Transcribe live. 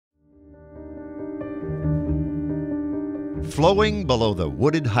Flowing below the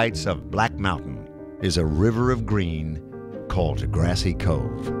wooded heights of Black Mountain is a river of green called Grassy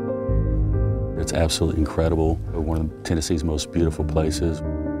Cove. It's absolutely incredible. One of Tennessee's most beautiful places.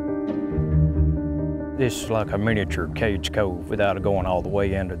 This is like a miniature Cage Cove without going all the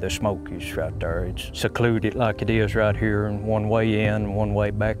way into the Smokies right there. It's secluded like it is right here, and one way in, one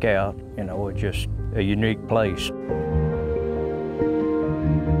way back out. You know, it's just a unique place.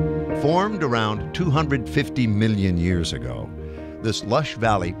 Formed around 250 million years ago, this lush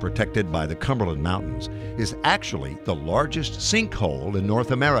valley protected by the Cumberland Mountains is actually the largest sinkhole in North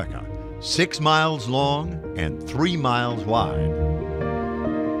America, 6 miles long and 3 miles wide.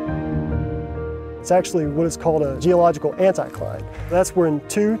 It's actually what is called a geological anticline. That's when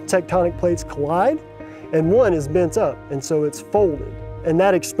two tectonic plates collide and one is bent up, and so it's folded. And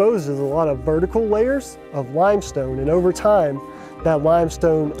that exposes a lot of vertical layers of limestone, and over time, that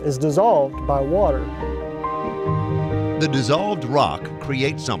limestone is dissolved by water. The dissolved rock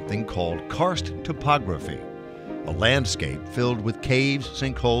creates something called karst topography, a landscape filled with caves,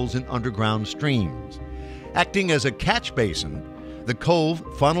 sinkholes, and underground streams. Acting as a catch basin, the cove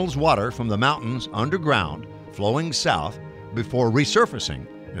funnels water from the mountains underground, flowing south before resurfacing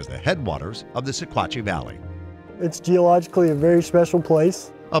as the headwaters of the Sequatchie Valley. It's geologically a very special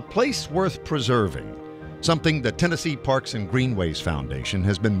place. A place worth preserving, something the Tennessee Parks and Greenways Foundation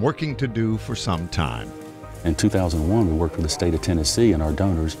has been working to do for some time. In 2001, we worked with the state of Tennessee and our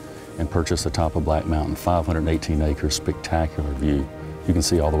donors and purchased the top of Black Mountain, 518 acres, spectacular view. You can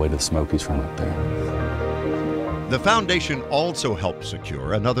see all the way to the Smokies from up there. The foundation also helped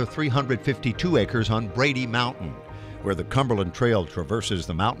secure another 352 acres on Brady Mountain, where the Cumberland Trail traverses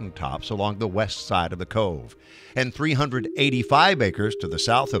the mountaintops along the west side of the cove, and 385 acres to the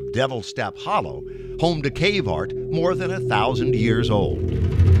south of Devil's Step Hollow, home to cave art more than 1,000 years old.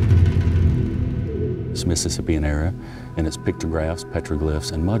 It's Mississippian area, and it's pictographs,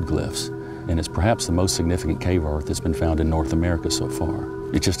 petroglyphs, and mudglyphs. And it's perhaps the most significant cave art that's been found in North America so far.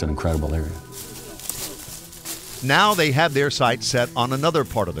 It's just an incredible area. Now they have their sights set on another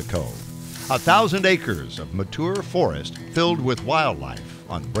part of the cove, 1,000 acres of mature forest filled with wildlife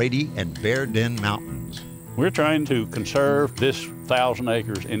on Brady and Bear Den Mountains. We're trying to conserve this 1,000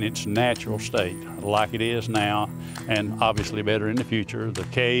 acres in its natural state, like it is now, and obviously better in the future. The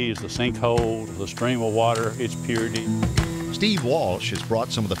caves, the sinkholes, the stream of water, its purity. Steve Walsh has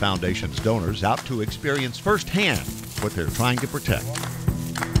brought some of the foundation's donors out to experience firsthand what they're trying to protect.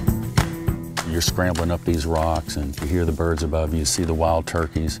 You're scrambling up these rocks and you hear the birds above you, see the wild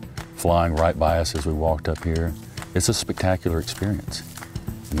turkeys flying right by us as we walked up here. It's a spectacular experience.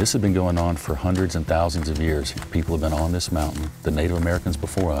 And this has been going on for hundreds and thousands of years. People have been on this mountain, the Native Americans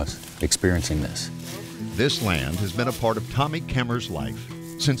before us, experiencing this. This land has been a part of Tommy Kemmer's life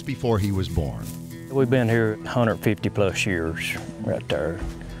since before he was born. We've been here 150 plus years right there.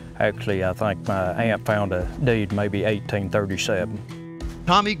 Actually, I think my aunt found a deed maybe 1837.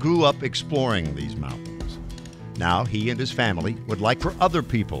 Tommy grew up exploring these mountains. Now he and his family would like for other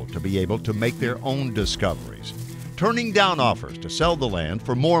people to be able to make their own discoveries, turning down offers to sell the land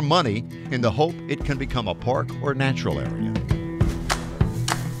for more money in the hope it can become a park or natural area.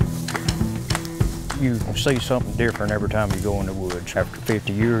 You can see something different every time you go in the woods. After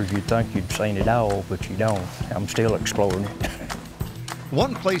 50 years, you'd think you'd seen it all, but you don't. I'm still exploring it.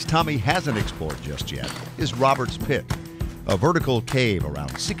 One place Tommy hasn't explored just yet is Robert's Pit, a vertical cave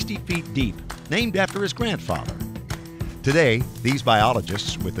around 60 feet deep, named after his grandfather. Today, these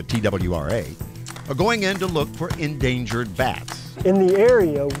biologists with the TWRA are going in to look for endangered bats. In the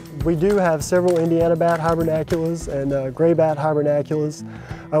area, we do have several Indiana bat hibernaculas and gray bat hibernaculas.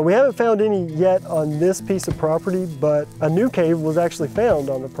 We haven't found any yet on this piece of property, but a new cave was actually found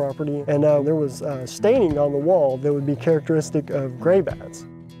on the property, and there was staining on the wall that would be characteristic of gray bats.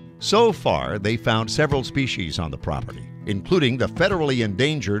 So far, they found several species on the property, including the federally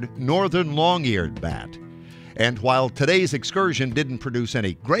endangered northern long-eared bat. And while today's excursion didn't produce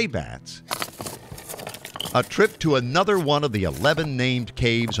any gray bats, a trip to another one of the 11 named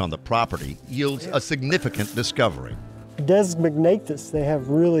caves on the property yields a significant discovery. Desmagnatus, they have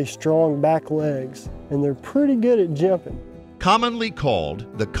really strong back legs, and they're pretty good at jumping. Commonly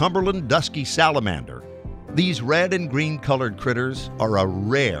called the Cumberland dusky salamander, these red and green colored critters are a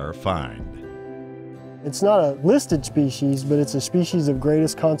rare find. It's not a listed species, but it's a species of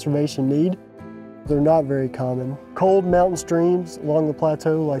greatest conservation need. They're not very common. Cold mountain streams along the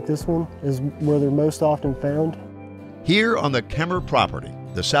plateau like this one is where they're most often found. Here on the Kemmer property,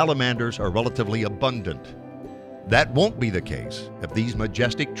 the salamanders are relatively abundant. That won't be the case if these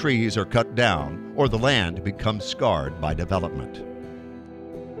majestic trees are cut down or the land becomes scarred by development.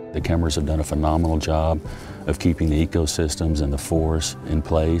 The cameras have done a phenomenal job of keeping the ecosystems and the forests in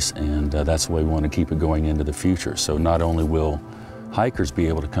place, and that's the way we want to keep it going into the future. So not only will hikers be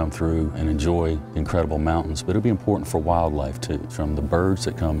able to come through and enjoy the incredible mountains, but it'll be important for wildlife too, from the birds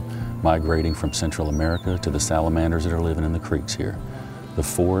that come migrating from Central America to the salamanders that are living in the creeks here. The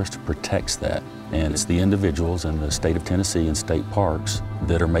forest protects that, and it's the individuals in the state of Tennessee and state parks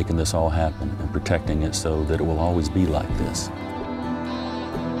that are making this all happen and protecting it so that it will always be like this.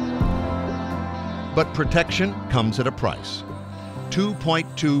 But protection comes at a price.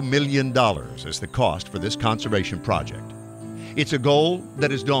 $2.2 million is the cost for this conservation project. It's a goal that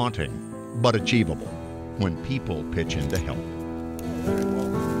is daunting, but achievable when people pitch in to help.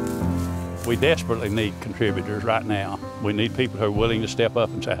 We desperately need contributors right now. We need people who are willing to step up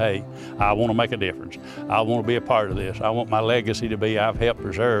and say, hey, I want to make a difference. I want to be a part of this. I want my legacy to be I've helped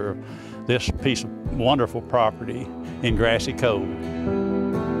preserve this piece of wonderful property in Grassy Cove.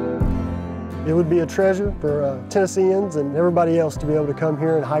 It would be a treasure for Tennesseans and everybody else to be able to come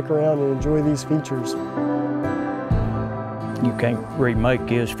here and hike around and enjoy these features. You can't remake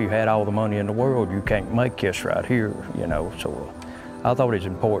this if you had all the money in the world. You can't make this right here, you know. So I thought it was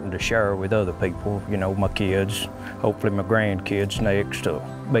important to share with other people, you know, my kids, hopefully my grandkids next, to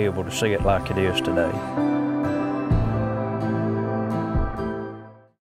be able to see it like it is today.